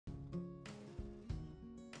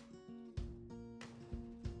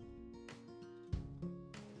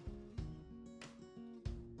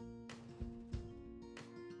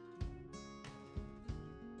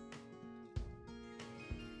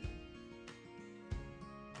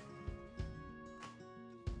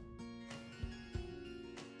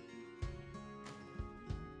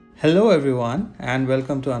Hello everyone and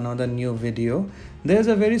welcome to another new video. There's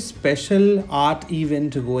a very special art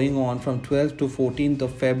event going on from 12th to 14th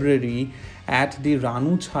of February at the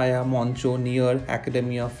Ranu Chhaya Mancha near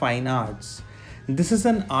Academy of Fine Arts. This is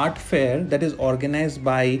an art fair that is organized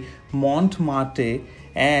by Montmartre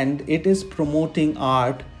and it is promoting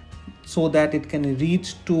art so that it can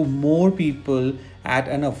reach to more people at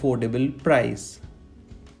an affordable price.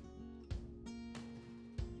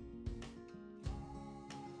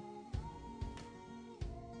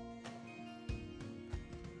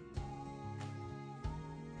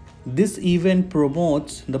 This event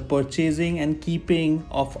promotes the purchasing and keeping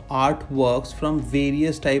of artworks from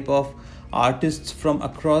various type of artists from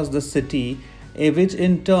across the city, which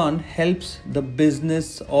in turn helps the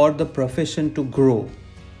business or the profession to grow.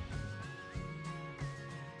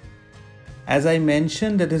 As I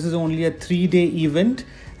mentioned that this is only a 3-day event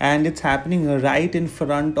and it's happening right in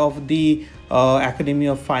front of the Academy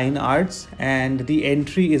of Fine Arts, and the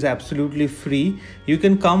entry is absolutely free. You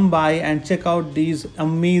can come by and check out these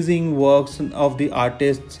amazing works of the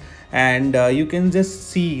artists, and you can just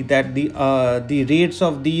see that the rates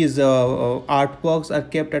of these artworks are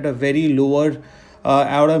kept at a very lower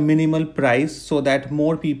at a minimal price so that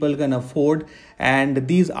more people can afford and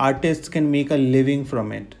these artists can make a living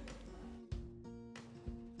from it.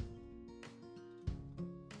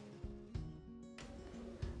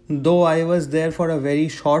 Though I was there for a very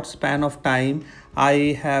short span of time,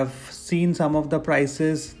 I have seen some of the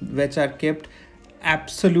prices which are kept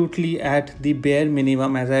absolutely at the bare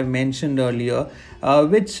minimum, as I've mentioned earlier,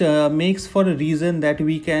 which makes for a reason that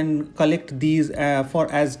we can collect these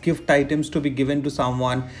for as gift items to be given to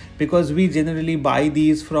someone, because we generally buy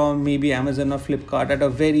these from maybe Amazon or Flipkart at a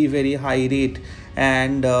very high rate,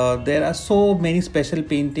 and there are so many special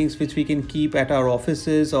paintings which we can keep at our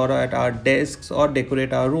offices or at our desks or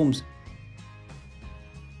decorate our rooms.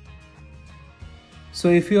 So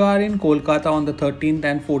if you are in Kolkata on the 13th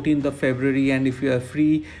and 14th of February and if you are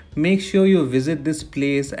free, make sure you visit this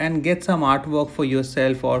place and get some artwork for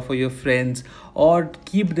yourself or for your friends, or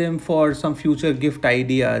keep them for some future gift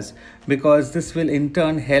ideas, because this will in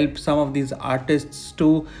turn help some of these artists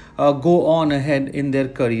to go on ahead in their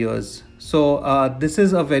careers. So this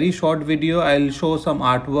is a very short video. I'll show some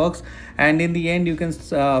artworks and in the end you can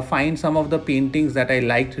find some of the paintings that I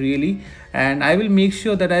liked really, and I will make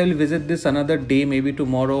sure that I will visit this another day, maybe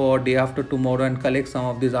tomorrow or day after tomorrow, and collect some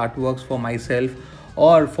of these artworks for myself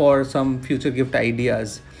or for some future gift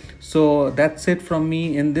ideas. So that's it from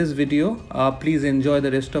me in this video. Please enjoy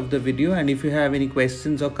the rest of the video, and if you have any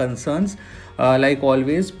questions or concerns, like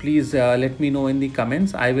always, please let me know in the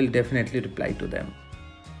comments. I will definitely reply to them.